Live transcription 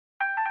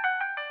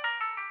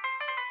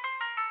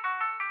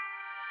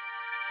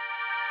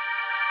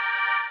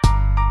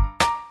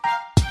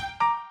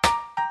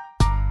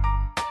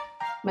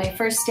My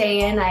first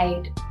day in,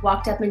 I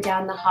walked up and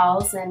down the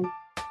halls, and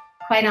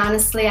quite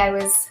honestly, I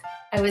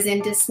was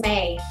in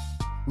dismay.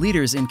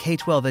 Leaders in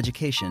K-12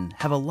 education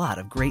have a lot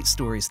of great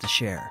stories to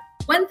share.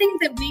 One thing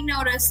that we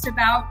noticed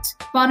about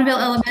Bonneville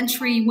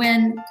Elementary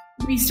when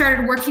we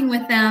started working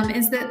with them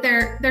is that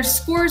their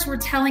scores were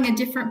telling a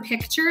different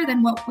picture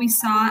than what we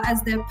saw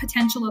as the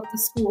potential of the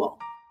school.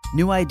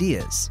 New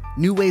ideas,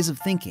 new ways of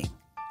thinking,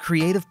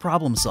 creative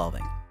problem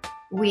solving.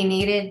 We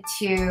needed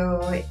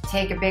to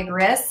take a big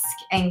risk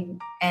and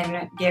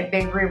get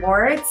big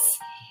rewards.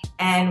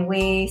 And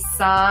we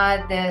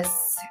saw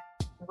this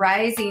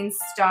rising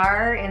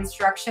star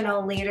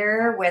instructional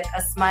leader with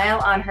a smile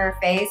on her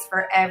face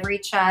for every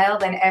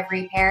child and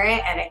every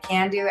parent and a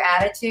can-do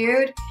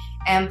attitude,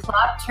 and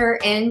plopped her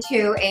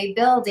into a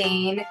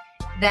building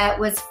that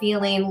was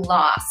feeling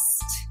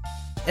lost.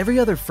 Every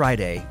other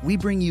Friday, we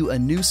bring you a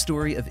new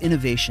story of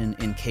innovation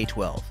in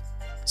K-12.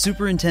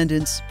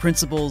 Superintendents,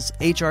 principals,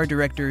 HR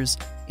directors,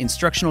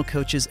 instructional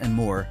coaches, and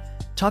more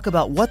talk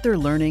about what they're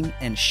learning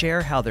and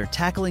share how they're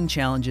tackling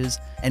challenges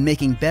and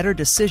making better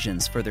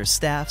decisions for their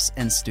staffs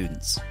and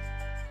students.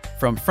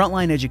 From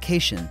Frontline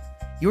Education,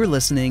 you're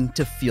listening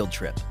to Field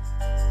Trip.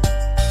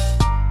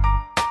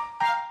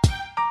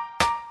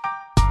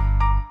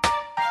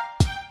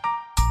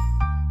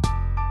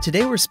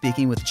 Today we're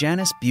speaking with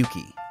Janice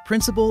Buki,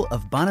 principal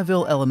of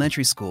Bonneville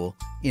Elementary School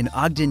in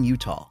Ogden,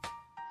 Utah.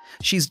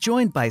 She's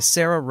joined by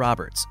Sarah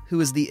Roberts, who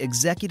is the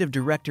Executive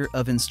Director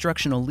of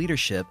Instructional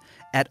Leadership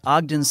at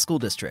Ogden School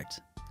District.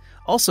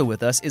 Also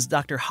with us is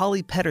Dr.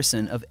 Holly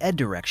Pedersen of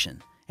EdDirection,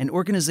 an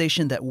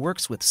organization that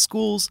works with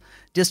schools,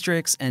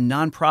 districts, and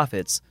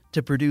nonprofits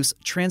to produce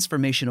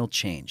transformational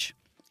change.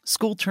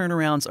 School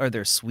turnarounds are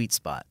their sweet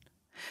spot.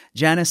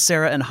 Janice,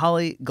 Sarah, and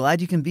Holly,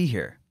 glad you can be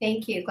here.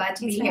 Thank you. Glad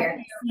to be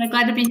here. I'm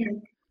glad to be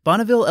here.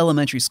 Bonneville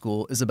Elementary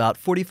School is about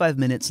 45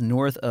 minutes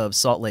north of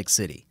Salt Lake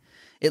City.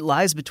 It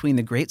lies between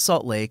the Great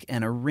Salt Lake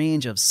and a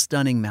range of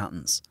stunning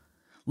mountains.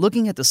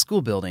 Looking at the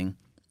school building,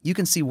 you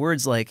can see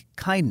words like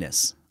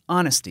kindness,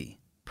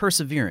 honesty,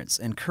 perseverance,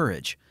 and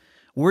courage,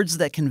 words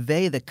that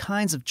convey the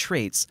kinds of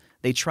traits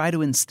they try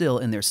to instill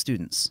in their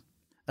students.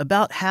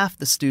 About half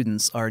the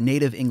students are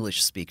native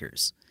English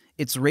speakers.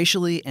 It's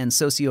racially and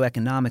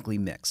socioeconomically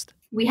mixed.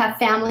 We have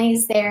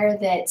families there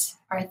that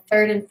are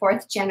third and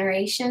fourth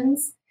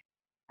generations.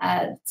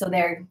 So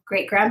their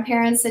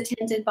great-grandparents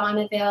attended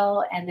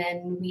Bonneville, and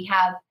then we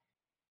have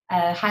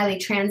a highly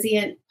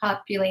transient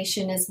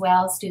population as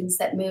well, students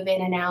that move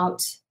in and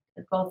out,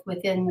 both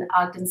within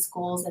Ogden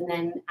schools and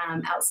then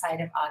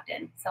outside of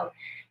Ogden. So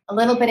a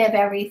little bit of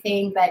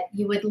everything, but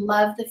you would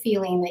love the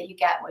feeling that you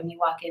get when you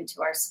walk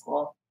into our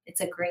school.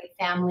 It's a great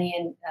family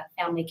and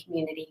family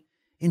community.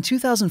 In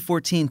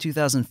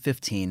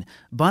 2014-2015,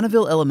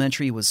 Bonneville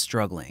Elementary was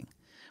struggling.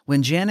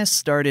 When Janice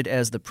started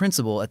as the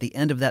principal at the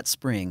end of that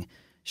spring,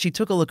 she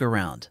took a look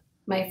around.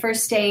 My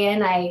first day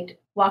in, I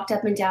walked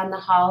up and down the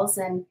halls,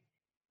 and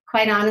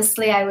quite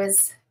honestly, I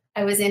was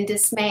in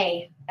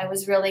dismay. I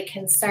was really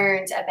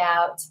concerned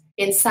about,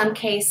 in some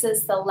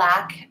cases, the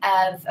lack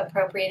of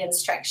appropriate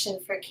instruction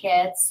for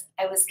kids.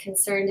 I was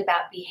concerned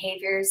about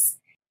behaviors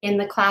in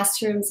the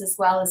classrooms as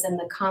well as in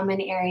the common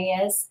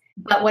areas.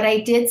 But what I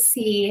did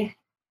see,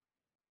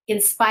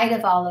 in spite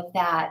of all of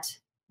that,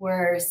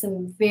 were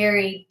some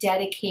very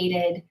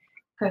dedicated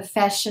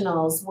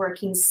professionals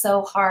working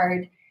so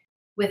hard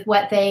with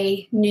what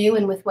they knew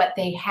and with what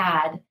they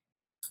had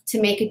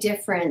to make a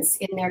difference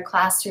in their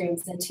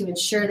classrooms and to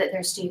ensure that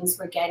their students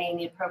were getting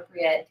the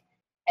appropriate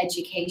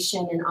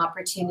education and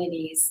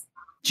opportunities.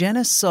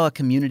 Janice saw a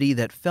community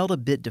that felt a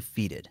bit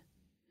defeated.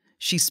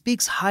 She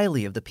speaks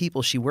highly of the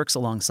people she works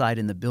alongside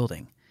in the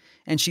building,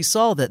 and she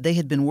saw that they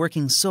had been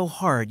working so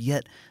hard,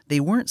 yet they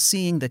weren't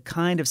seeing the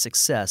kind of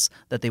success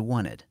that they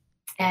wanted.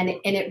 And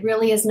it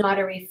really is not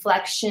a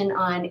reflection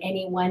on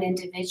any one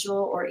individual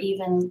or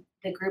even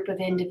the group of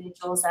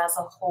individuals as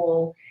a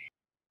whole.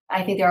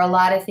 I think there are a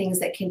lot of things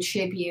that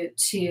contribute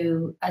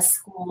to a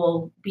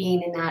school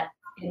being in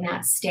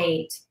that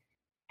state.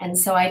 And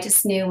so I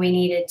just knew we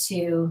needed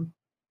to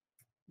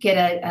get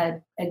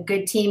a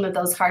good team of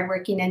those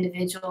hardworking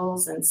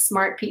individuals and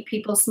smart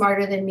people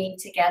smarter than me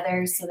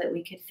together so that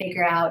we could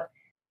figure out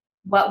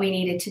what we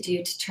needed to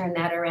do to turn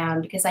that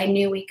around, because I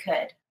knew we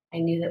could. I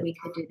knew that we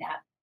could do that.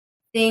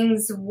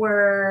 Things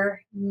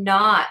were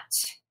not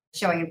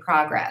showing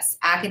progress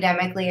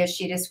academically, as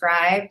she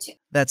described.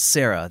 That's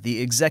Sarah,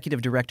 the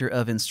Executive Director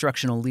of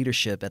Instructional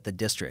Leadership at the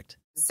district.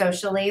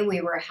 Socially, we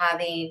were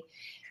having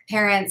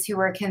parents who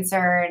were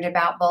concerned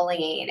about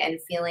bullying and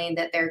feeling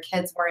that their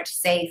kids weren't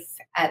safe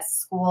at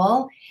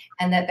school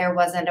and that there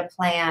wasn't a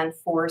plan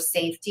for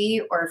safety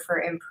or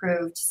for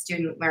improved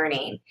student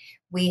learning.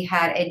 We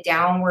had a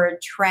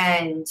downward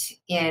trend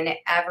in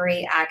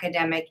every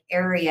academic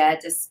area,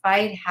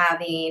 despite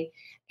having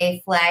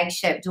a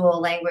flagship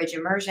dual language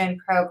immersion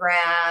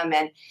program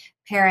and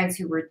parents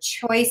who were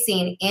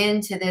choicing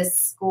into this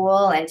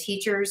school and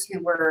teachers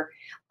who were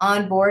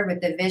on board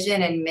with the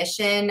vision and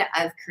mission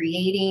of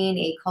creating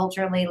a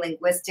culturally,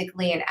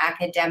 linguistically, and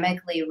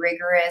academically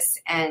rigorous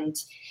and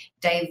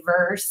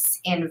diverse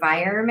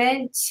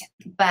environment.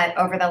 But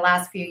over the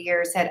last few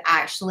years had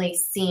actually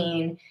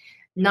seen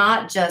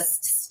not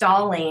just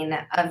stalling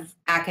of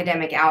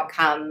academic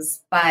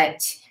outcomes,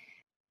 but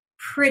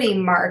pretty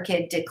marked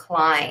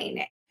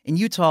decline. In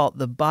Utah,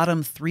 the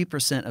bottom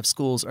 3% of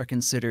schools are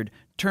considered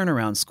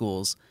turnaround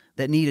schools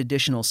that need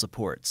additional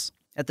supports.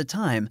 At the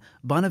time,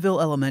 Bonneville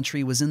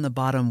Elementary was in the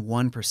bottom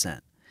 1%,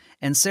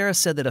 and Sarah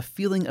said that a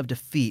feeling of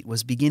defeat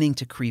was beginning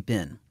to creep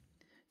in.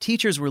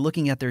 Teachers were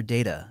looking at their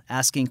data,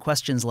 asking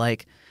questions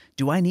like,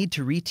 do I need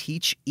to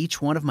reteach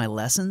each one of my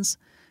lessons?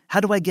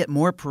 How do I get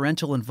more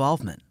parental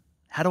involvement?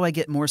 How do I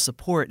get more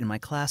support in my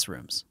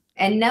classrooms?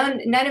 And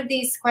none of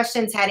these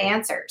questions had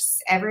answers.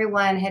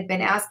 Everyone had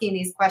been asking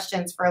these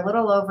questions for a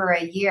little over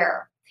a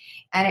year,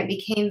 and it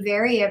became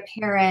very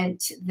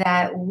apparent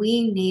that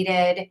we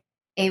needed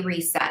a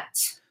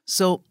reset.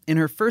 So, in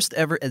her first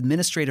ever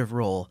administrative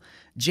role,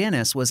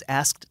 Janice was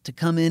asked to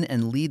come in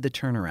and lead the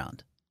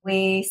turnaround.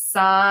 We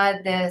saw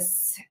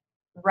this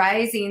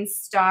rising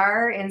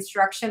star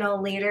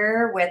instructional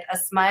leader with a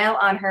smile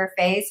on her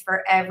face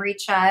for every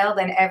child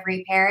and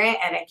every parent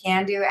and a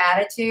can-do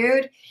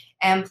attitude,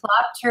 and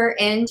plopped her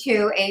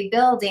into a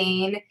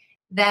building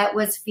that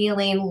was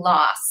feeling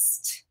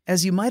lost.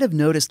 As you might have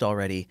noticed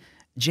already,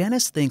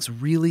 Janice thinks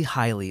really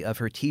highly of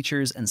her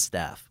teachers and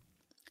staff.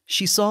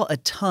 She saw a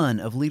ton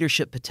of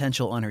leadership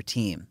potential on her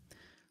team,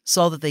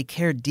 saw that they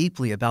cared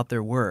deeply about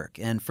their work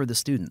and for the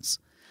students.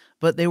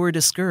 But they were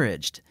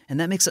discouraged, and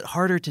that makes it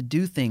harder to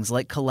do things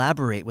like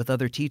collaborate with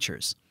other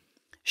teachers.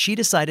 She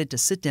decided to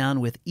sit down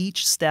with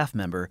each staff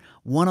member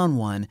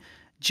one-on-one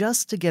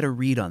just to get a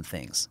read on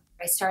things.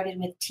 I started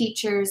with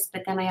teachers,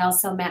 but then I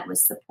also met with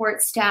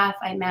support staff.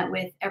 I met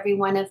with every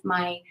one of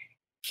my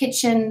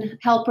kitchen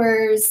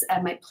helpers,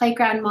 my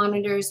playground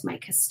monitors, my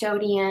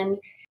custodian.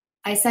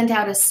 I sent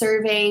out a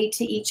survey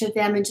to each of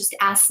them and just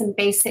asked some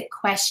basic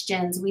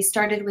questions. We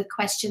started with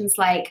questions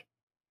like,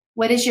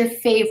 what is your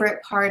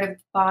favorite part of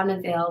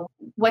Bonneville?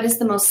 What is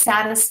the most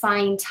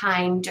satisfying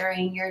time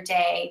during your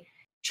day?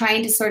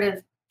 Trying to sort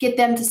of get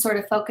them to sort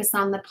of focus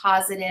on the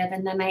positive.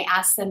 And then I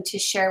asked them to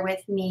share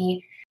with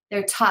me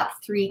their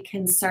top 3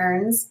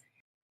 concerns,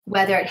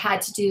 whether it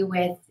had to do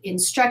with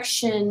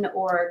instruction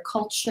or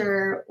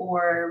culture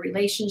or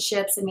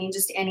relationships. I mean,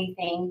 just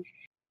anything.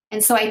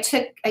 And so I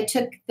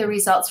took the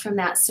results from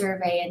that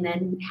survey and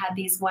then had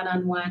these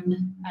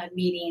one-on-one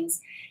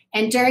meetings.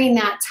 And during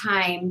that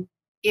time,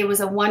 it was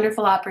a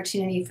wonderful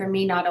opportunity for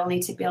me not only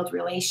to build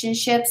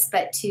relationships,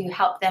 but to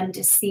help them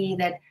to see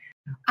that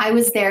I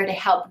was there to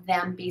help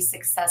them be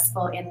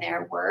successful in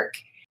their work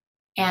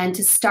and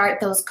to start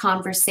those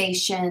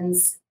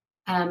conversations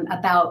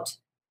about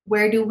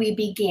where do we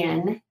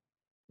begin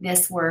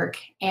this work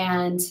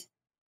and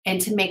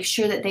to make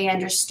sure that they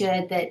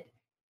understood that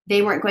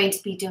they weren't going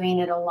to be doing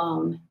it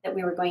alone, that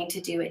we were going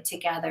to do it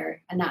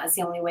together. And that was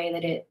the only way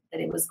that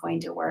it was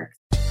going to work.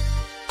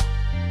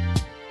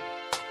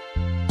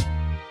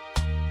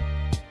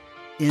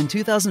 In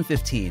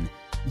 2015,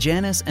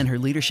 Janice and her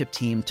leadership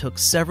team took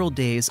several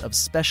days of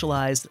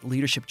specialized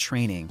leadership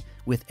training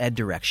with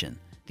EdDirection,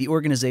 the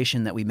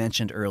organization that we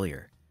mentioned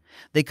earlier.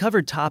 They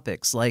covered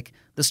topics like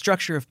the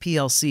structure of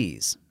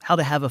PLCs, how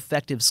to have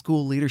effective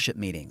school leadership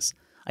meetings,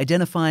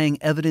 identifying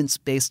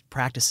evidence-based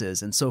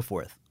practices, and so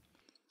forth.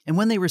 And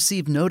when they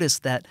received notice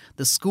that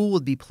the school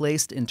would be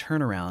placed in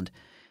turnaround,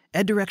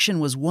 EdDirection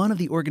was one of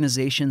the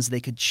organizations they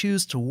could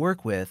choose to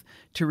work with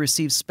to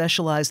receive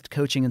specialized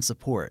coaching and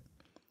support.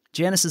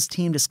 Janice's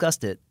team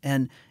discussed it,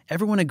 and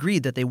everyone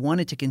agreed that they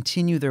wanted to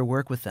continue their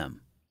work with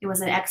them. It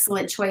was an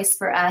excellent choice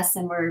for us,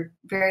 and we're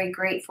very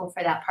grateful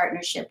for that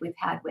partnership we've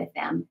had with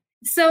them.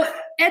 So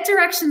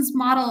EdDirection's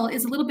model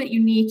is a little bit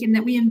unique in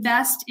that we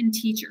invest in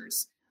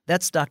teachers.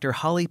 That's Dr.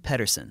 Holly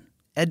Pedersen,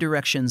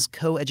 EdDirection's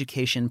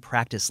co-education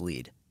practice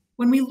lead.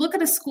 When we look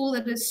at a school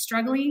that is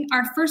struggling,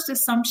 our first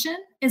assumption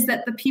is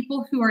that the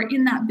people who are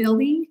in that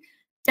building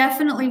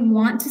definitely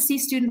want to see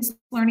students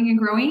learning and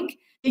growing.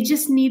 They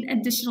just need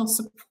additional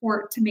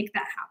support to make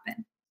that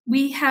happen.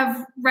 We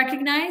have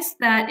recognized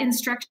that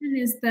instruction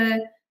is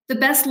the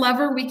best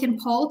lever we can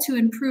pull to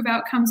improve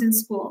outcomes in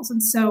schools.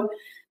 And so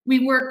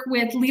we work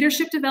with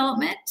leadership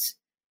development.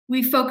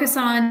 We focus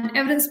on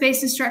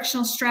evidence-based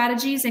instructional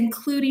strategies,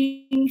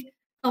 including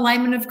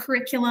alignment of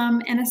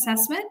curriculum and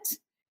assessment.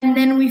 And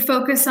then we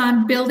focus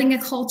on building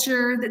a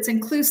culture that's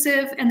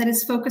inclusive and that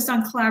is focused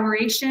on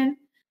collaboration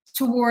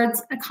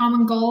towards a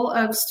common goal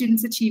of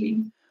students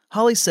achieving.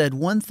 Holly said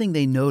one thing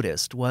they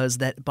noticed was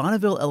that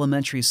Bonneville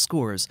Elementary's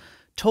scores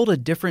told a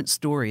different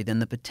story than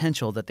the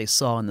potential that they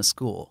saw in the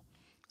school.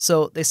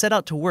 So they set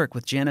out to work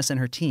with Janice and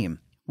her team,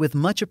 with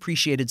much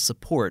appreciated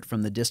support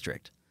from the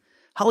district.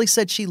 Holly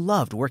said she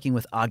loved working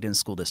with Ogden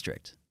School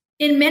District.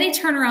 In many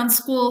turnaround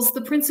schools,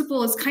 the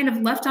principal is kind of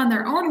left on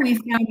their own, we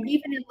found,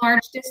 even in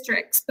large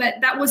districts. But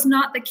that was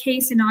not the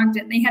case in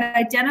Ogden. They had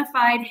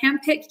identified,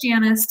 handpicked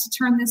Janice to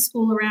turn this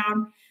school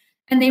around,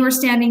 and they were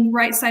standing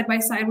right side by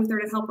side with her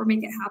to help her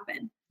make it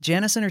happen.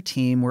 Janice and her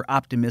team were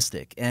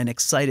optimistic and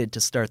excited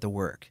to start the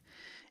work.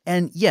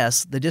 And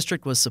yes, the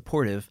district was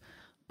supportive,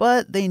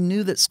 but they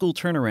knew that school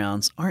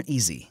turnarounds aren't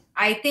easy.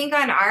 I think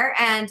on our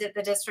end at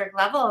the district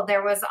level,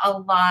 there was a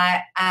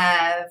lot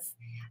of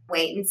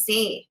wait and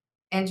see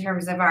in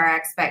terms of our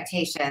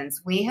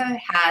expectations. We have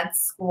had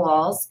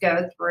schools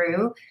go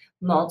through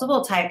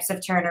multiple types of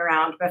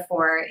turnaround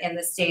before in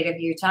the state of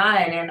Utah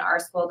and in our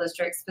school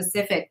district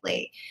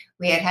specifically.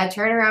 We had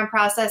turnaround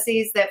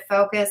processes that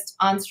focused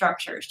on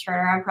structures,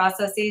 turnaround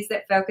processes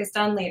that focused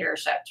on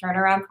leadership,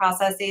 turnaround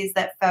processes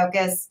that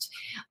focused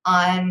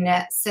on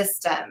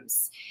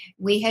systems.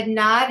 We had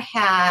not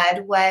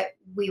had what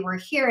we were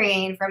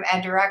hearing from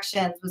Ed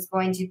Directions was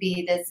going to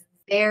be this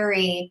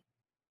very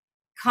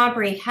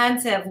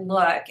comprehensive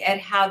look at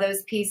how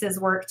those pieces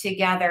work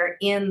together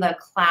in the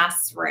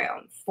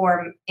classroom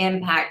for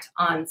impact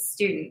on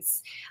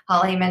students.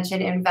 Holly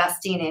mentioned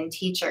investing in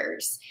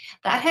teachers.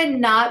 That had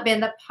not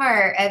been the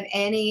part of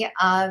any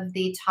of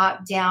the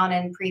top-down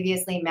and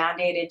previously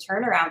mandated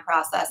turnaround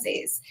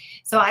processes.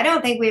 So I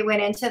don't think we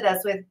went into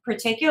this with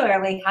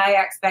particularly high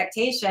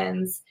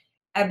expectations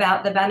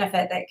about the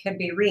benefit that could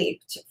be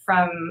reaped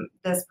from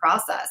this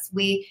process.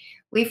 We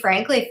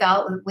frankly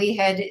felt we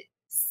had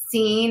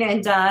seen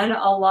and done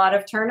a lot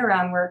of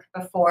turnaround work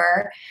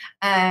before.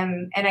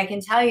 And I can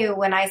tell you,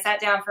 when I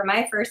sat down for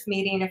my first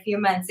meeting a few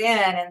months in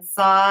and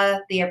saw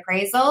the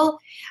appraisal,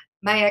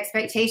 my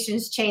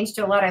expectations changed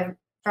to a lot of,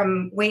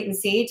 from wait and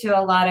see to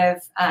a lot of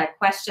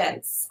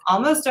questions,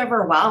 almost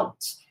overwhelmed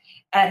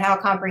at how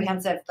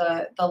comprehensive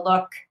the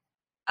look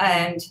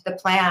and the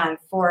plan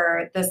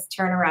for this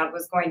turnaround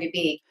was going to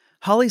be.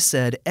 Holly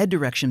said Ed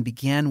Direction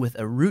began with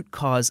a root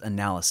cause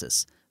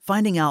analysis,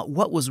 finding out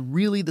what was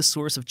really the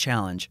source of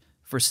challenge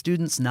for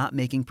students not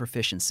making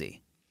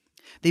proficiency.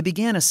 They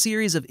began a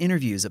series of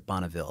interviews at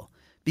Bonneville,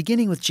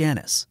 beginning with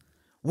Janice.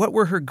 What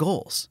were her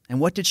goals,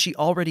 and what did she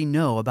already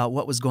know about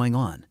what was going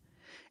on?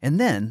 And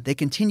then they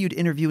continued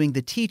interviewing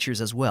the teachers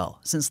as well,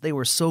 since they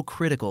were so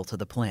critical to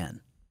the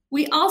plan.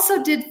 We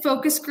also did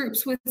focus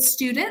groups with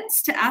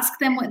students to ask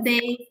them what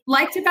they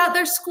liked about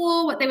their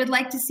school, what they would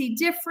like to see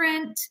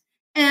different.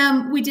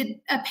 We did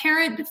a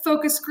parent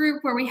focus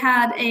group where we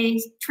had a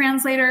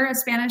translator, a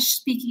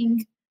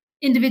Spanish-speaking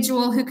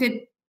individual who could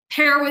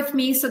pair with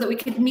me so that we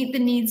could meet the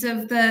needs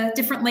of the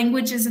different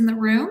languages in the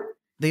room.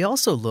 They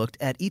also looked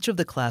at each of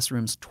the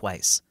classrooms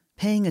twice,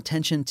 paying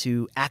attention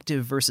to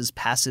active versus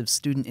passive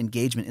student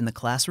engagement in the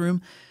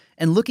classroom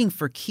and looking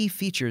for key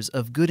features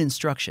of good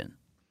instruction.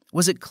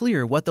 Was it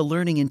clear what the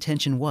learning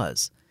intention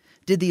was?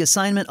 Did the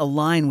assignment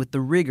align with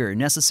the rigor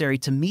necessary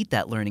to meet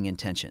that learning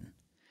intention?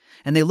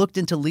 And they looked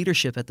into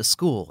leadership at the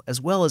school,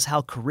 as well as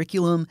how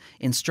curriculum,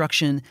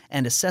 instruction,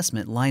 and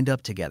assessment lined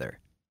up together.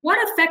 What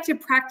effective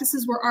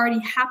practices were already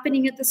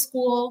happening at the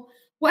school?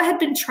 What had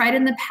been tried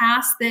in the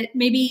past that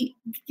maybe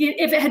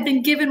if it had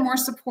been given more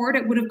support,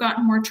 it would have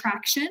gotten more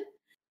traction?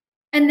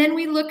 And then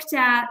we looked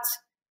at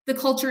the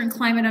culture and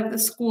climate of the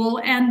school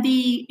and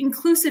the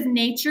inclusive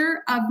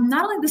nature of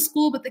not only the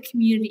school, but the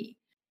community.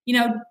 You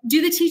know,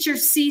 do the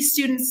teachers see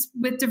students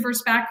with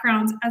diverse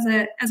backgrounds as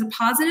a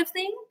positive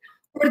thing,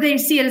 or do they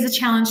see it as a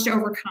challenge to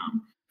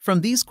overcome?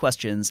 From these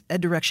questions,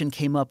 Ed Direction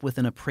came up with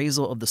an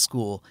appraisal of the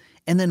school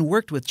and then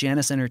worked with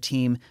Janice and her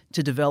team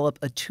to develop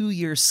a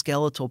 2-year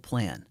skeletal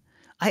plan.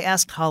 I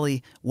asked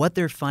Holly what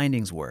their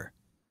findings were.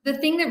 The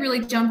thing that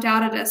really jumped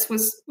out at us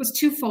was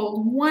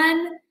twofold.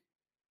 One,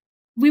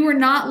 we were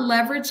not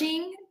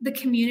leveraging the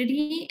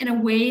community in a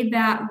way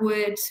that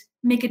would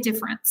make a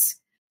difference.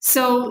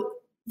 So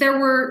there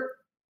were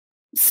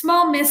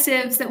small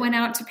missives that went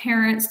out to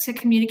parents to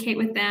communicate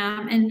with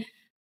them. And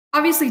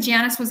obviously,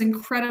 Janice was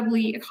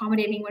incredibly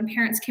accommodating when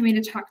parents came in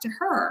to talk to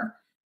her.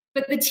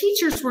 But the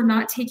teachers were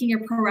not taking a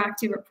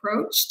proactive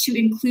approach to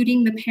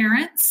including the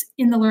parents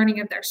in the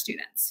learning of their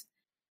students.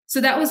 So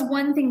that was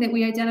one thing that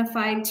we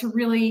identified to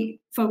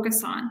really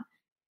focus on.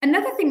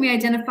 Another thing we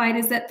identified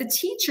is that the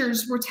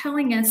teachers were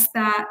telling us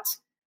that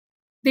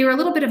they were a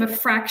little bit of a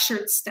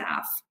fractured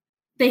staff.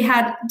 They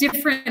had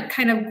different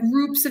kind of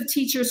groups of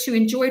teachers who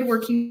enjoyed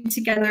working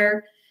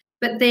together,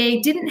 but they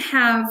didn't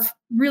have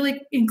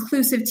really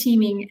inclusive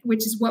teaming,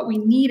 which is what we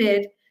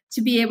needed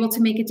to be able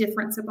to make a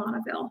difference at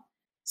Bonneville.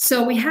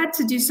 So we had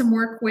to do some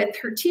work with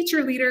her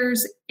teacher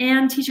leaders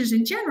and teachers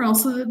in general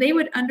so that they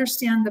would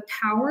understand the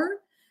power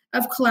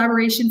of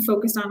collaboration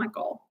focused on a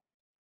goal.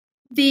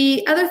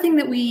 The other thing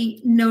that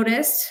we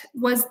noticed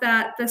was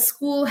that the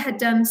school had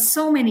done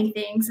so many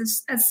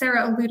things. As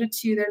Sarah alluded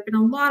to, there had been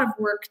a lot of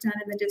work done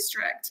in the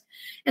district.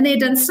 And they had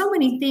done so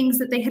many things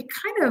that they had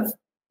kind of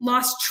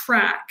lost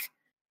track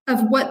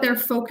of what their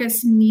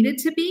focus needed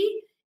to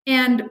be.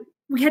 And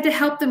we had to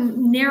help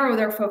them narrow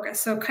their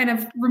focus. So kind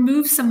of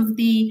remove some of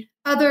the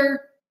other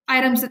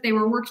items that they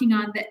were working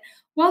on that,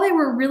 while they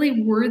were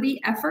really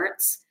worthy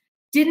efforts,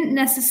 didn't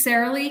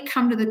necessarily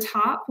come to the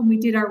top when we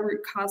did our root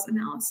cause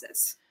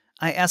analysis.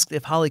 I asked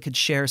if Holly could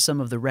share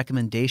some of the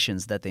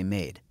recommendations that they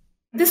made.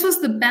 This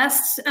was the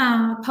best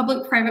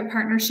public-private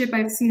partnership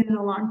I've seen in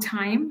a long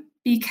time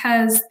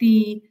because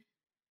the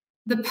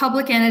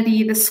public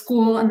entity, the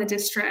school, and the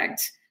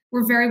district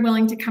were very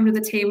willing to come to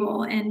the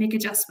table and make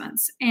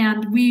adjustments.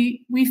 And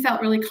we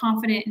felt really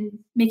confident in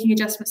making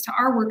adjustments to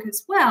our work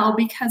as well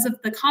because of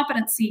the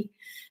competency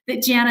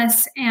that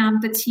Janice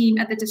and the team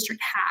at the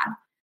district had.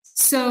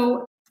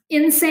 So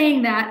in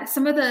saying that,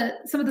 some of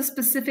the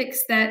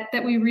specifics that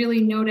we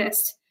really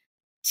noticed,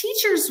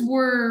 teachers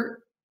were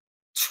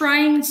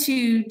trying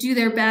to do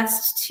their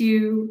best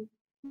to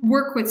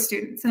work with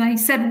students. And I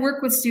said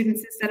work with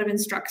students instead of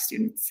instruct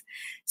students.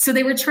 So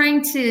they were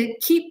trying to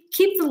keep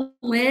the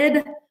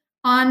lid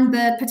on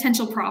the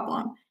potential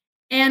problem.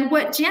 And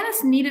what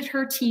Janice needed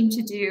her team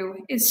to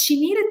do is she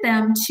needed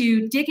them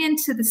to dig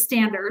into the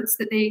standards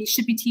that they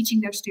should be teaching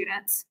their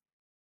students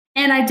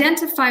and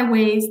identify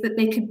ways that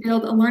they could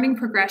build a learning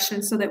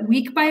progression so that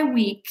week by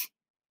week,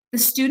 the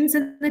students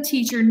and the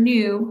teacher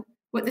knew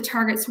what the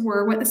targets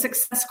were, what the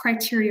success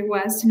criteria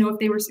was to know if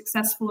they were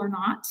successful or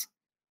not.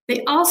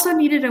 They also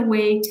needed a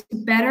way to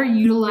better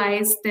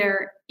utilize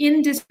their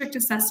in-district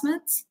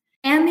assessments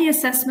and the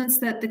assessments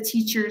that the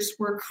teachers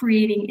were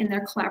creating in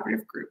their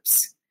collaborative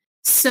groups.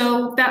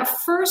 So that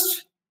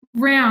first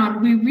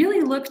round, we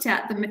really looked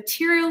at the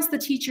materials the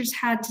teachers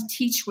had to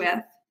teach with,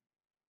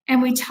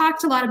 and we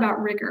talked a lot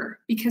about rigor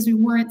because we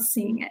weren't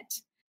seeing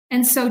it.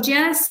 And so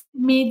Janice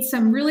made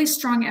some really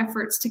strong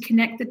efforts to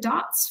connect the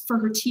dots for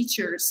her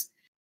teachers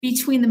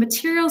between the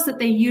materials that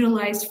they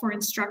utilized for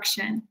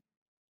instruction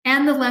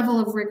and the level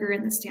of rigor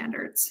in the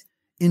standards.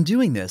 In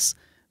doing this,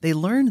 they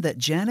learned that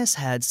Janice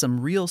had some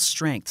real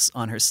strengths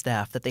on her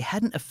staff that they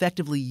hadn't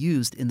effectively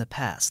used in the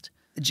past.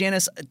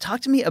 Janice,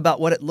 talk to me about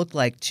what it looked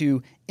like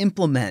to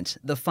implement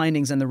the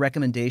findings and the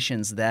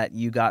recommendations that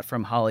you got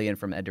from Holly and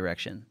from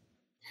EdDirection.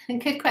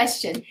 Good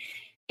question.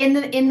 In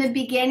the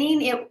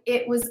beginning,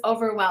 it was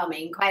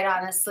overwhelming, quite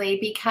honestly,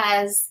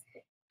 because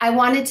I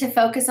wanted to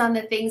focus on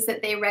the things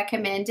that they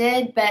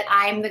recommended, but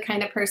I'm the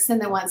kind of person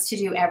that wants to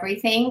do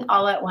everything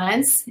all at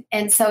once.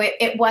 And so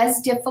it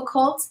was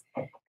difficult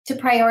to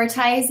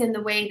prioritize in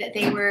the way that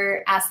they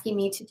were asking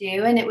me to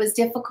do. And it was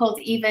difficult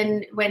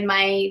even when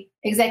my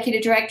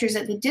executive directors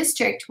at the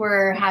district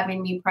were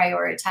having me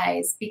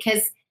prioritize,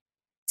 because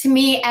to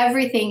me,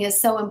 everything is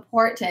so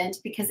important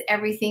because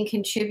everything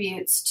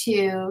contributes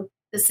to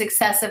the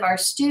success of our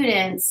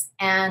students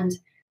and,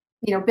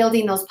 you know,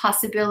 building those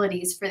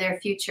possibilities for their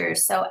future.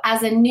 So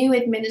as a new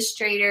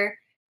administrator,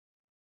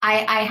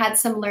 I had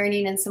some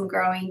learning and some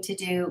growing to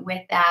do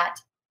with that.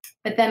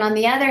 But then on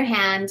the other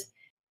hand,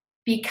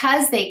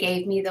 because they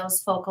gave me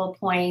those focal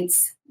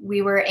points,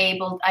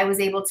 I was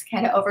able to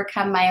kind of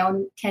overcome my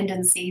own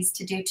tendencies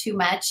to do too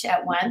much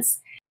at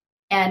once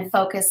and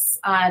focus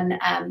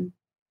on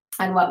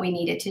what we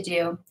needed to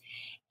do.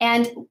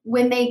 And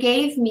when they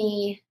gave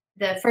me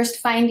the first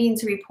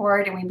findings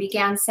report and we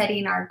began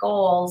setting our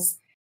goals,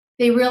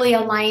 they really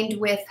aligned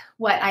with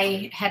what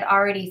I had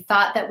already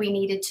thought that we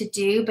needed to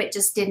do, but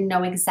just didn't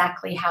know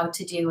exactly how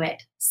to do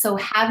it. So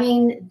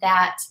having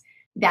that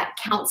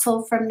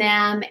counsel from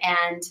them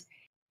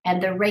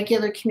and the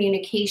regular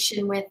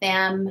communication with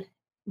them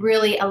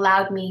really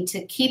allowed me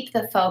to keep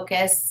the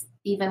focus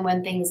even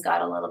when things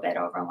got a little bit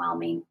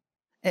overwhelming.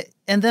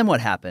 And then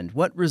what happened?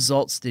 What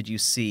results did you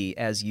see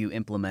as you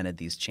implemented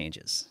these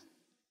changes?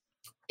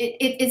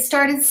 It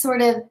started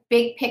sort of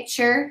big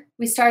picture.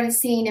 We started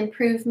seeing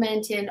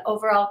improvement in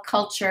overall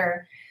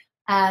culture,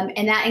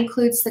 and that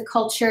includes the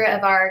culture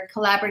of our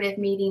collaborative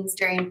meetings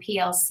during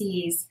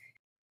PLCs.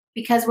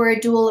 Because we're a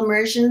dual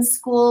immersion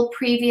school,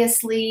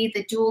 previously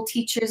the dual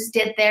teachers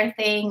did their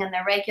thing and the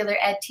regular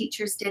ed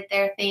teachers did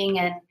their thing,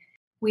 and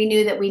we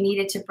knew that we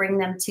needed to bring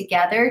them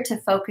together to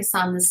focus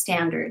on the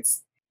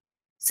standards.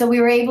 So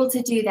we were able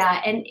to do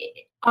that. And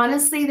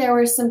honestly, there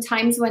were some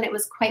times when it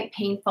was quite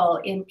painful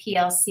in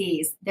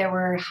PLCs. There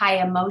were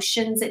high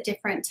emotions at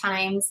different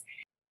times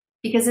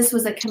because this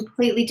was a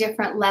completely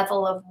different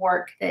level of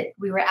work that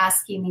we were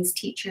asking these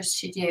teachers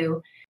to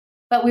do.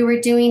 But we were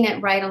doing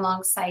it right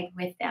alongside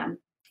with them.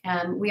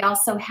 We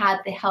also had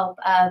the help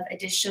of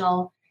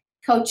additional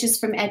coaches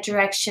from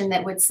EdDirection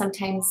that would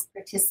sometimes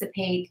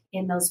participate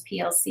in those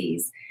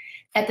PLCs.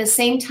 At the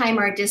same time,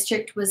 our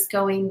district was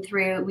going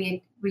through, we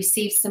had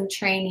received some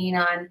training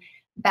on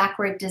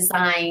backward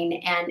design,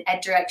 and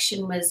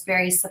EdDirection was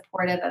very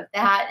supportive of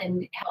that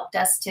and helped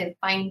us to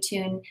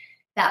fine-tune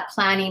that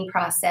planning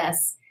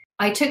process.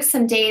 I took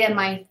some data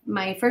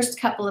my first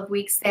couple of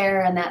weeks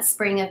there in that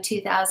spring of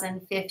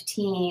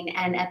 2015,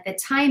 and at the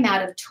time,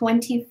 out of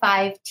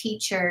 25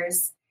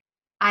 teachers,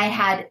 I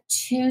had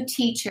 2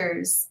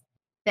 teachers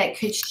that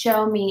could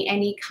show me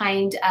any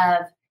kind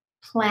of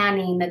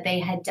planning that they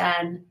had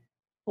done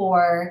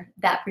for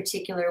that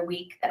particular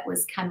week that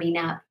was coming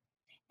up.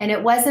 And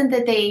it wasn't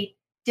that they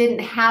didn't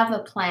have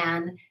a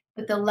plan,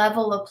 but the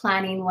level of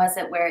planning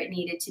wasn't where it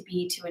needed to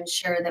be to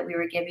ensure that we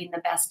were giving the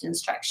best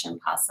instruction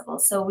possible.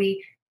 So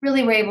we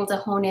really were able to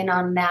hone in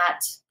on that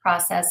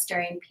process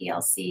during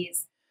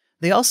PLCs.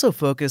 They also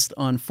focused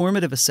on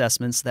formative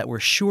assessments that were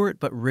short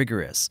but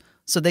rigorous,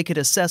 so they could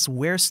assess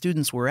where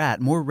students were at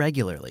more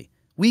regularly,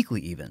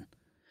 weekly even.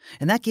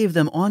 And that gave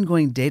them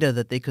ongoing data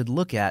that they could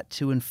look at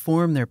to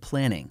inform their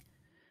planning.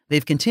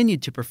 They've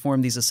continued to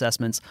perform these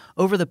assessments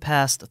over the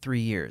past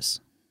 3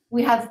 years.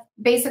 We have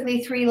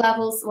basically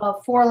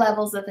 4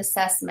 levels of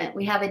assessment.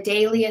 We have a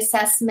daily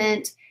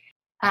assessment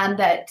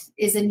that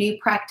is a new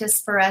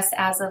practice for us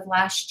as of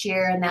last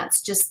year, and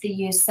that's just the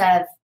use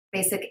of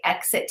basic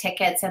exit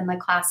tickets in the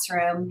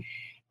classroom.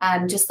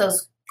 Just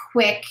those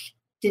quick,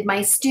 did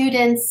my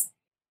students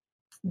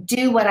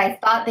do what I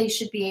thought they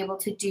should be able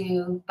to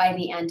do by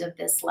the end of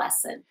this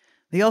lesson?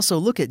 They also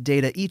look at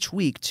data each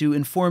week to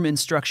inform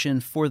instruction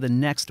for the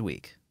next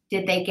week.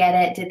 Did they get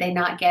it? Did they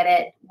not get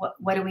it?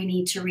 What do we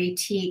need to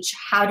reteach?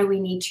 How do we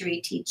need to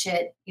reteach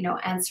it?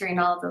 Answering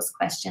all of those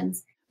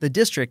questions. The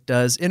district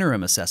does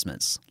interim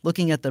assessments,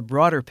 looking at the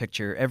broader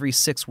picture every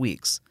 6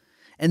 weeks.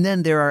 And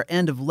then there are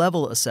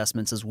end-of-level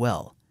assessments as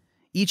well.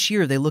 Each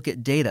year they look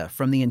at data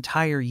from the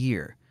entire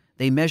year.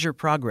 They measure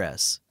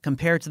progress,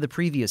 compare to the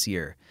previous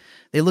year.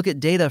 They look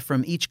at data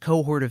from each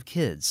cohort of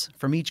kids,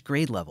 from each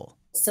grade level.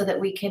 So that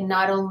we can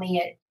not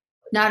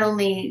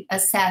only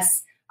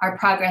assess our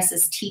progress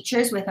as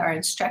teachers with our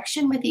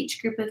instruction with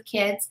each group of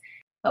kids,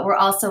 but we're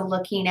also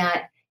looking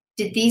at,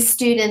 did these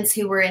students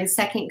who were in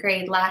second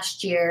grade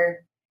last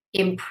year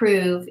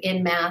improve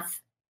in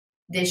math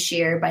this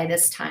year by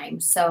this time?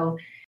 So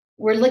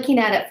we're looking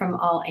at it from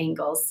all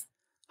angles.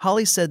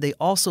 Holly said they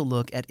also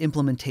look at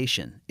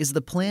implementation. Is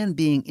the plan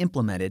being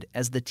implemented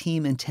as the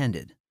team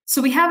intended?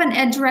 So we have an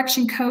Ed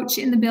Direction coach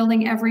in the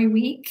building every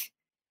week.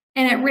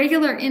 And at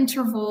regular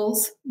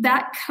intervals,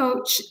 that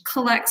coach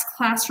collects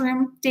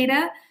classroom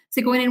data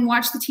to go in and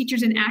watch the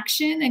teachers in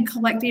action and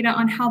collect data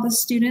on how the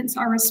students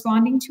are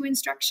responding to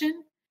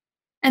instruction.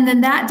 And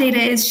then that data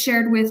is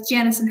shared with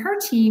Janice and her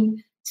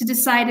team to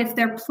decide if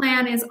their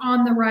plan is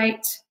on the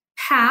right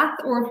path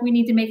or if we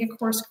need to make a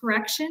course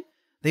correction.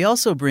 They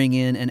also bring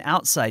in an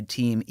outside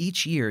team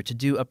each year to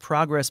do a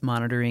progress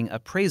monitoring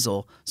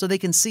appraisal so they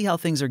can see how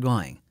things are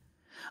going.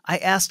 I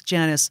asked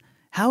Janice,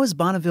 how is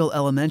Bonneville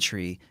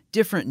Elementary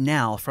different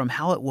now from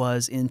how it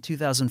was in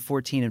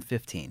 2014 and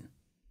 15?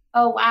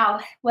 Oh, wow.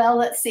 Well,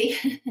 let's see.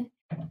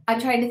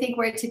 I'm trying to think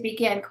where to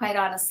begin, quite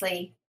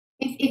honestly.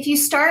 If you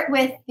start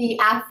with the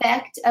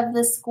affect of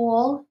the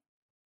school,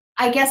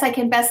 I guess I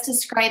can best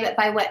describe it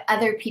by what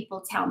other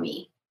people tell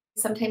me.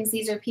 Sometimes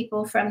these are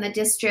people from the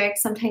district.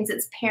 Sometimes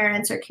it's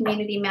parents or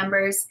community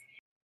members.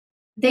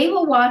 They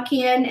will walk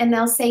in and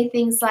they'll say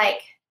things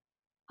like,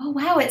 oh,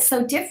 wow, it's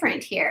so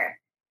different here.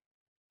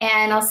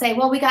 And I'll say,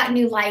 well, we got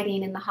new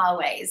lighting in the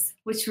hallways,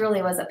 which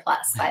really was a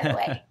plus, by the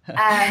way.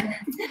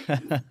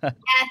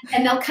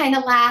 And they'll kind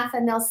of laugh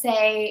and they'll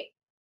say,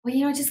 well,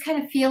 it just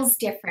kind of feels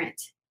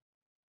different.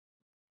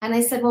 And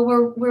I said, well,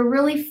 we're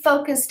really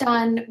focused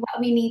on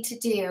what we need to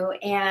do.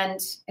 And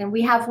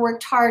we have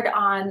worked hard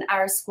on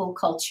our school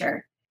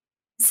culture.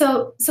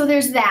 So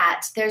there's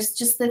that. There's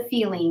just the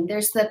feeling.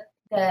 There's the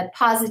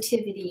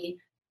positivity.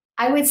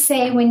 I would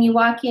say when you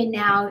walk in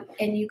now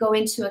and you go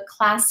into a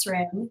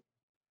classroom,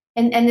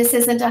 and this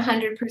isn't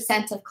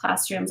 100% of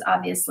classrooms,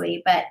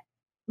 obviously, but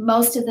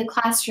most of the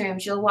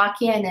classrooms, you'll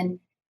walk in and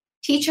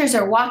teachers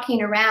are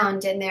walking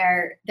around and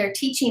they're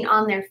teaching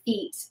on their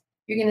feet.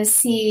 You're going to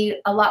see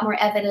a lot more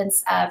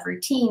evidence of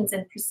routines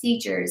and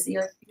procedures.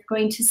 You're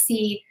going to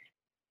see,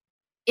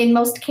 in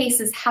most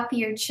cases,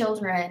 happier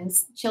children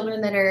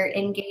that are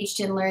engaged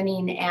in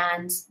learning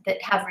and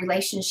that have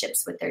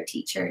relationships with their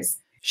teachers.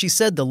 She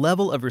said the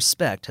level of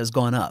respect has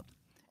gone up,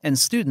 and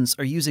students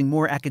are using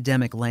more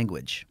academic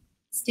language.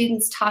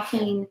 Students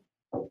talking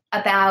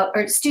about,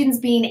 or students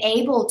being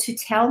able to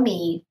tell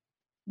me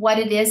what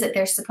it is that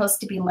they're supposed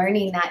to be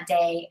learning that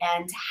day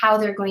and how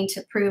they're going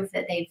to prove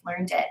that they've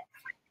learned it.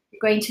 You're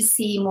going to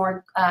see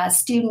more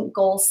student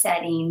goal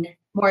setting,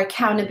 more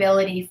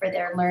accountability for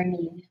their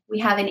learning. We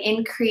have an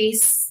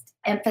increased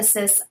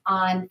emphasis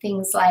on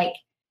things like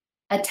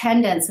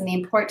attendance and the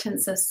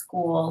importance of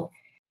school.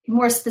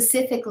 More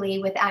specifically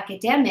with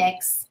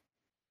academics,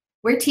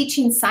 we're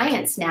teaching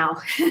science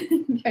now.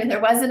 There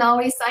wasn't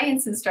always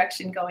science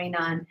instruction going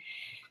on.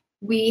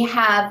 We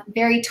have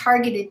very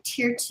targeted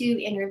Tier 2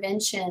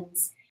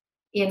 interventions,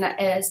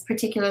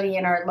 particularly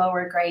in our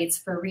lower grades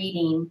for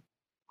reading.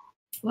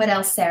 What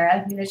else,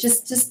 Sarah? There's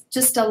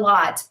just a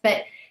lot.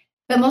 But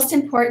most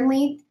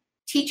importantly,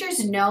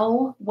 teachers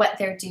know what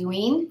they're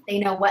doing. They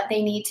know what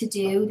they need to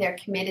do. They're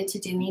committed to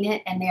doing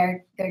it, and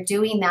they're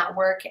doing that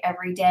work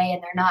every day,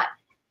 and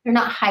they're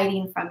not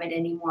hiding from it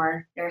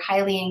anymore. They're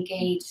highly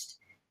engaged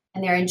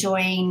and they're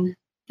enjoying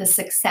the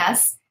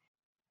success.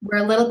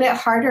 We're a little bit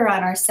harder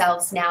on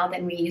ourselves now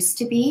than we used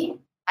to be.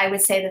 I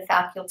would say the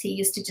faculty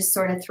used to just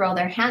sort of throw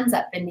their hands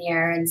up in the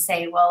air and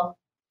say, well,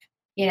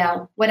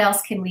 what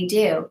else can we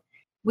do?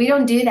 We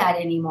don't do that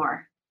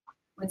anymore.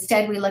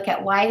 Instead, we look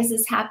at why is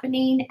this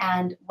happening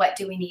and what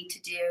do we need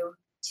to do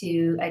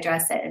to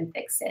address it and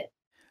fix it.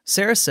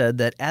 Sarah said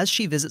that as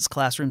she visits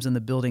classrooms in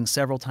the building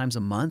several times a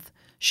month,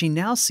 she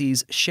now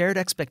sees shared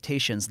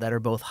expectations that are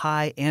both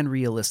high and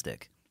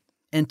realistic.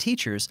 And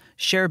teachers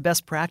share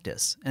best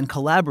practice and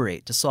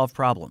collaborate to solve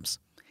problems.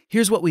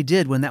 Here's what we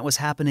did when that was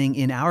happening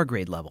in our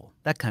grade level,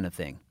 that kind of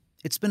thing.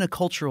 It's been a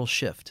cultural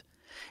shift.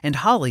 And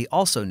Holly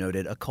also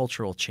noted a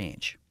cultural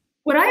change.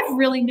 What I've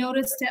really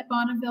noticed at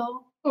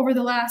Bonneville over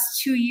the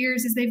last 2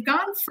 years is they've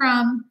gone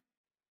from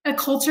a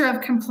culture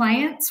of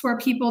compliance where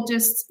people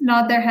just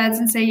nod their heads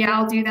and say, yeah,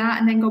 I'll do that,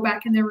 and then go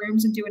back in their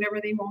rooms and do whatever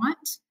they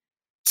want,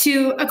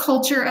 to a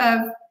culture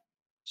of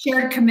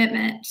shared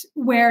commitment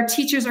where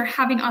teachers are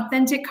having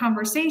authentic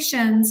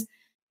conversations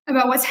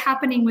about what's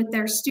happening with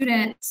their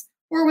students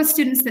or with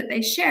students that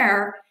they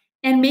share,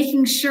 and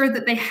making sure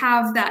that they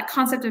have that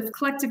concept of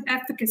collective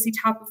efficacy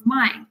top of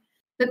mind,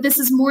 that this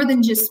is more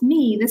than just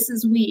me, this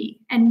is we,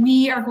 and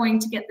we are going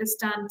to get this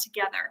done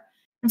together.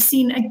 I've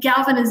seen a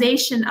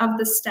galvanization of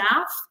the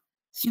staff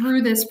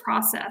through this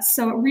process.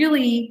 So it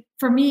really,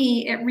 for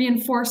me, it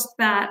reinforced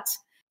that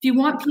if you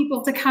want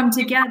people to come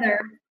together,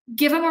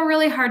 give them a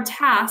really hard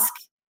task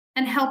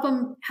and help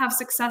them have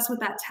success with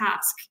that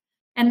task.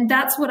 And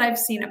that's what I've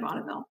seen at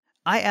Bonneville.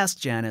 I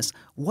asked Janice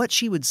what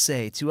she would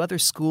say to other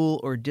school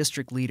or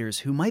district leaders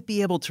who might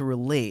be able to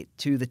relate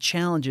to the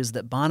challenges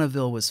that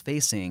Bonneville was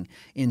facing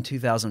in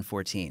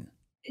 2014.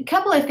 A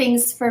couple of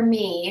things for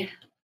me.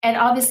 And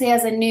obviously,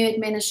 as a new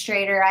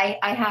administrator, I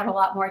have a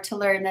lot more to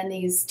learn than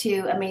these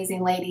two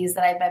amazing ladies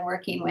that I've been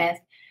working with.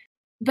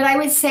 But I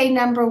would say,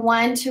 number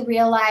one, to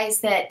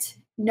realize that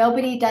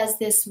nobody does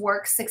this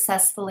work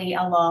successfully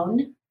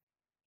alone.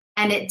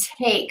 And it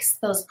takes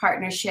those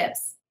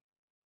partnerships.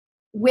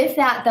 With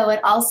that, though, it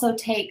also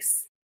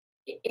takes,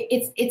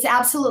 it's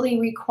absolutely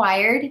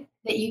required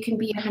that you can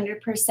be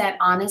 100%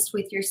 honest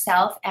with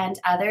yourself and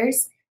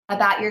others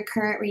about your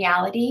current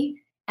reality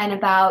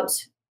and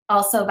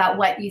also about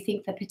what you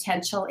think the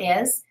potential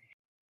is.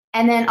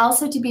 And then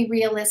also to be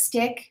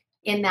realistic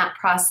in that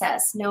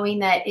process, knowing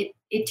that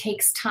it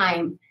takes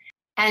time.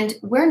 And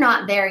we're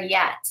not there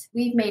yet.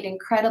 We've made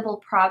incredible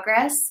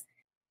progress.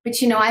 But,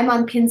 I'm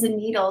on pins and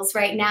needles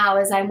right now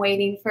as I'm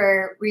waiting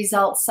for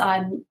results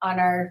on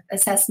our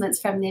assessments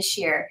from this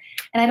year.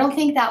 And I don't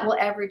think that will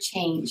ever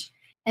change.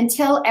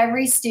 Until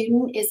every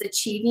student is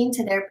achieving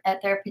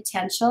at their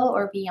potential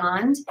or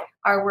beyond,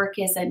 our work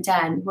isn't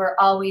done. We're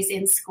always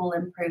in school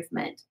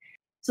improvement.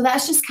 So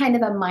that's just kind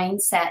of a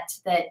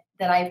mindset that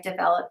I've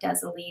developed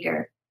as a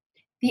leader.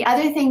 The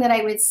other thing that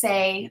I would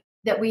say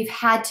that we've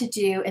had to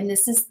do, and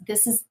this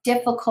is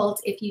difficult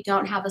if you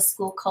don't have a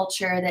school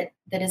culture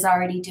that is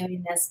already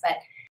doing this, but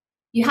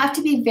you have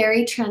to be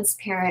very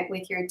transparent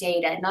with your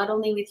data, not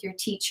only with your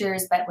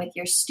teachers, but with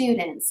your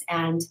students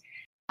and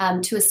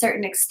to a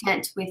certain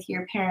extent with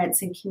your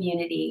parents and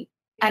community.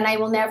 And I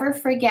will never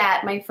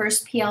forget my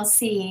first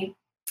PLC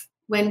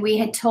when we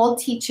had told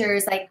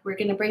teachers, like, we're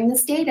going to bring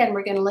this data and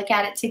we're going to look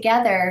at it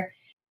together.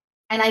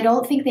 And I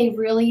don't think they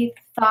really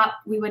thought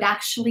we would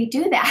actually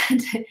do that.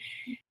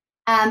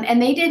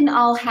 And they didn't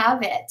all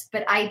have it,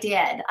 but I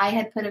did. I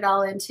had put it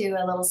all into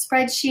a little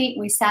spreadsheet.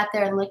 We sat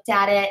there and looked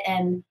at it,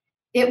 and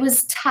it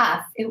was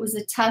tough. It was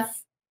a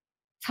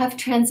tough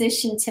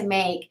transition to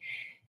make.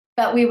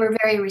 But we were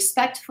very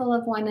respectful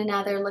of one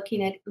another,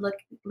 looking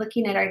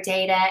at our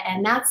data.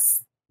 And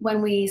that's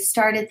when we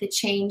started the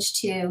change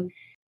to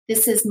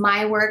this is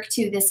my work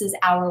to this is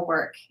our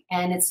work.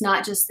 And it's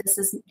not just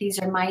these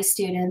are my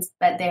students,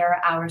 but they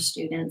are our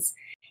students.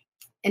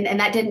 And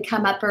that didn't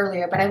come up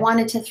earlier, but I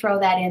wanted to throw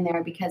that in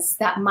there because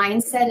that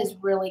mindset is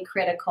really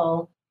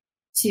critical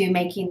to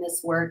making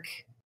this work,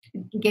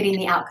 getting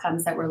the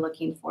outcomes that we're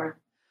looking for.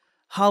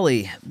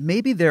 Holly,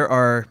 maybe there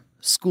are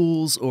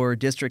schools or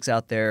districts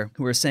out there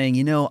who are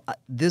saying,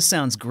 this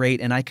sounds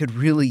great and I could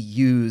really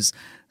use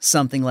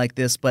something like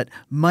this, but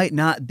might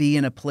not be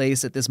in a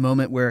place at this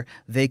moment where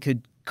they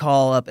could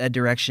call up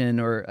EdDirection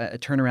or a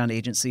turnaround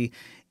agency.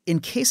 In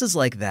cases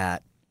like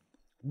that,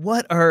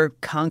 what are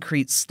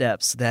concrete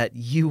steps that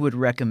you would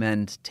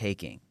recommend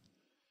taking?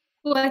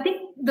 Well, I think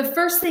the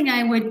first thing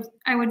I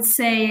would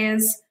say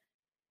is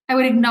I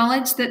would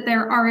acknowledge that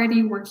they're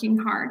already working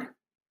hard.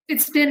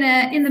 It's been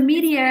in the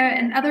media,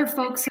 and other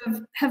folks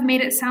have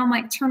made it sound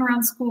like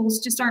turnaround schools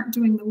just aren't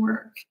doing the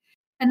work.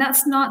 And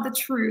that's not the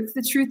truth.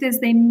 The truth is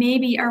they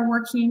maybe are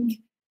working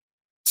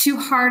too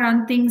hard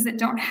on things that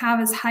don't have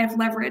as high of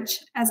leverage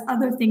as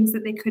other things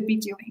that they could be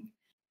doing.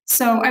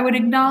 So I would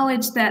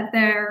acknowledge that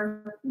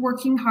they're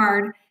working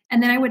hard,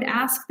 and then I would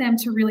ask them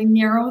to really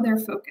narrow their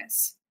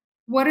focus.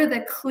 What are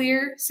the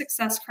clear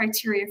success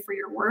criteria for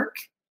your work?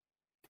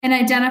 And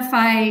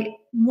identify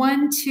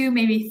 1, 2,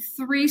 maybe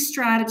 3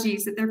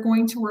 strategies that they're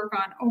going to work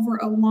on over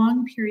a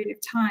long period of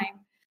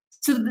time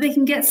so that they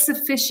can get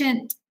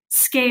sufficient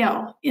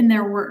scale in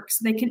their work,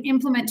 so they can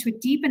implement to a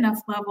deep enough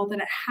level that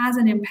it has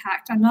an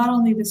impact on not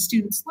only the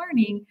students'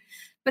 learning,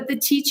 but the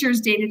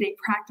teachers' day-to-day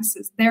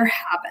practices, their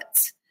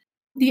habits.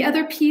 The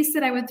other piece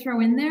that I would throw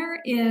in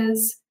there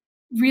is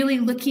really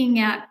looking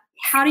at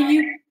how do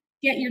you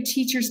get your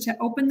teachers to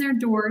open their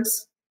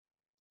doors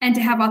and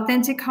to have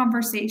authentic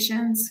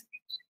conversations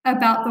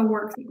about the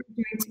work that we're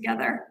doing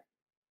together.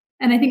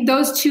 And I think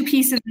those 2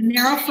 pieces, a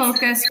narrow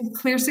focus with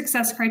clear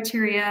success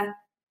criteria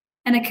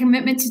and a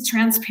commitment to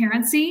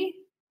transparency,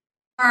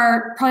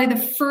 are probably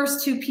the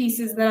first 2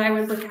 pieces that I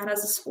would look at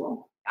as a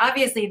school.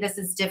 Obviously, this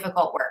is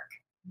difficult work.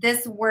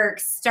 this work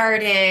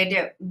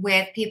started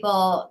with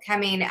people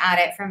coming at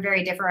it from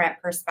very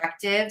different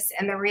perspectives.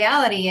 And the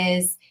reality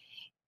is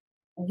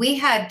we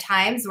had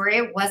times where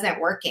it wasn't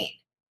working.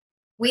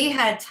 We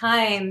had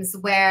times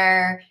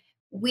where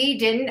we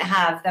didn't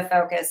have the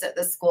focus at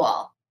the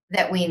school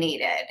that we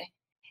needed.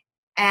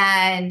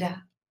 And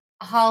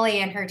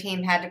Holly and her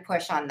team had to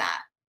push on that.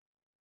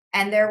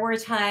 And there were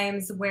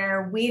times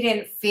where we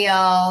didn't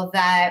feel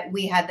that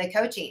we had the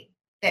coaching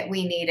that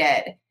we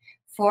needed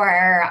for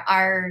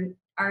our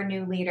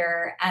new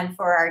leader and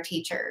for our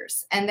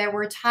teachers. And there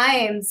were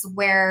times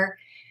where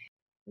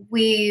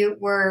we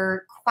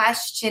were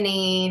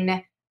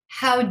questioning,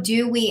 how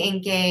do we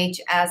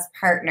engage as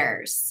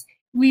partners?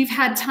 We've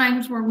had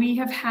times where we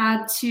have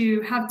had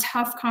to have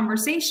tough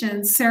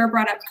conversations. Sarah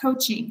brought up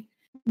coaching.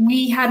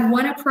 We had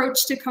one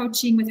approach to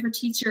coaching with her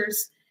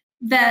teachers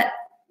that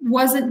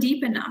wasn't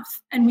deep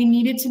enough, and we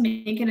needed to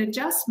make an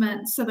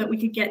adjustment so that we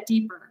could get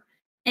deeper.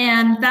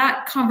 And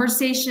that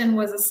conversation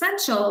was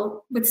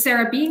essential, with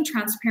Sarah being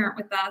transparent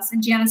with us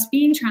and Janice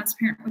being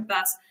transparent with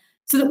us,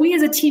 so that we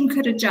as a team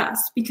could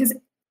adjust. Because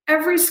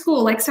every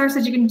school, like Sarah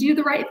said, you can do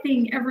the right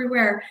thing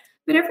everywhere,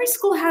 but every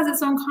school has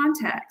its own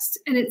context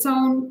and its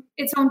own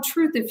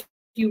truth, if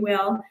you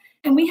will.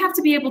 And we have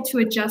to be able to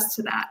adjust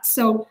to that.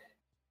 So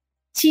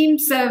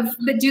teams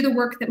that do the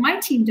work that my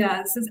team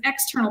does as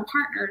external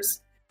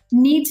partners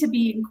need to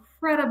be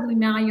incredibly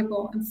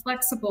malleable and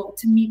flexible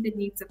to meet the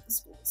needs of the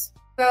schools.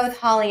 Both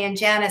Holly and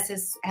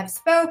Janice have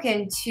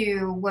spoken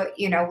to what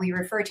we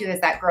refer to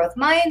as that growth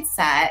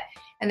mindset,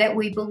 and that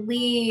we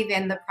believe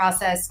in the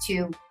process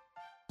to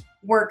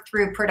work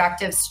through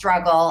productive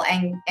struggle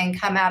and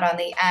come out on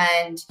the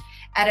end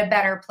at a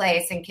better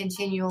place and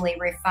continually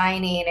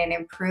refining and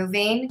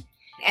improving.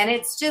 And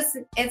it's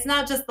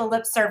not just the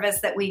lip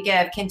service that we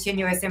give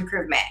continuous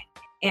improvement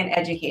in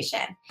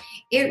education.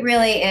 It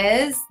really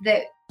is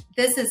that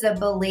this is a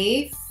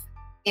belief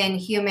in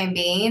human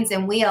beings,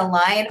 and we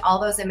align all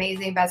those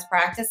amazing best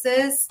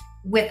practices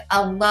with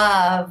a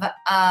love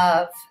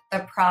of the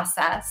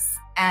process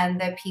and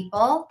the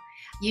people.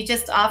 You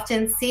just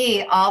often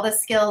see all the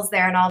skills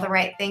there and all the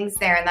right things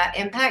there, and that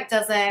impact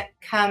doesn't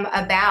come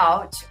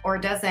about or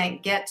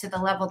doesn't get to the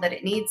level that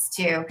it needs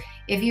to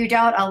if you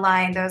don't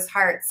align those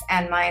hearts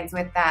and minds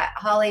with that.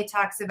 Holly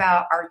talks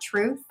about our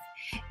truth,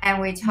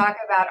 and we talk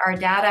about our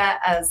data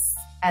as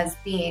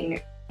being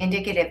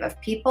indicative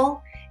of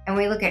people, and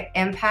we look at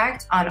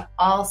impact on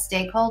all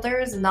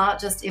stakeholders,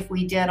 not just if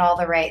we did all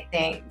the right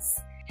things.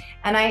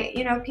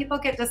 And people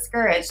get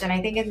discouraged, and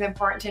I think it's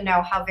important to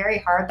know how very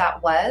hard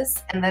that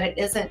was, and that it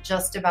isn't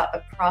just about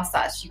the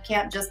process. You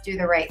can't just do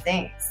the right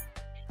things.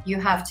 You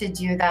have to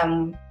do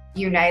them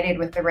united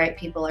with the right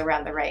people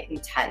around the right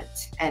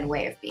intent and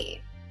way of being.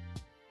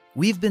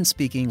 We've been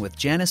speaking with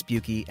Janice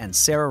Buki and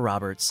Sarah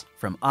Roberts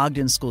from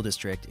Ogden School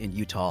District in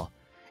Utah,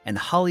 and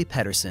Holly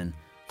Pedersen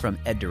from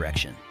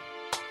EdDirection.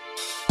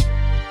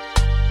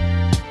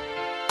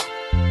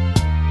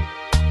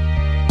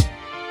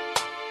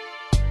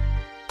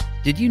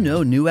 Did you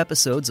know new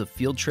episodes of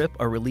Field Trip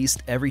are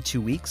released every 2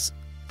 weeks?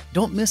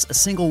 Don't miss a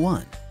single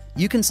one.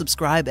 You can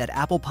subscribe at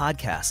Apple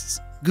Podcasts,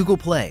 Google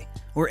Play,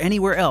 or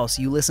anywhere else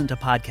you listen to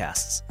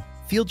podcasts.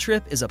 Field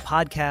Trip is a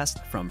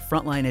podcast from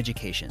Frontline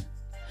Education.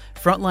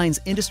 Frontline's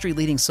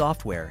industry-leading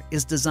software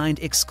is designed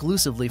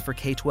exclusively for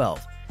K-12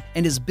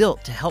 and is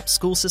built to help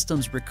school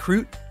systems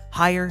recruit,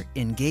 hire,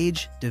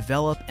 engage,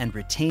 develop, and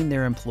retain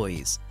their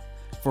employees.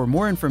 For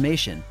more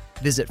information,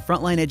 visit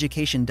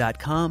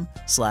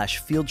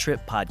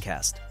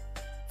frontlineeducation.com/fieldtrippodcast.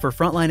 For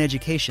Frontline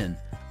Education,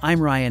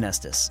 I'm Ryan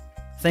Estes.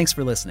 Thanks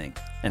for listening,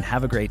 and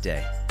have a great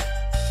day.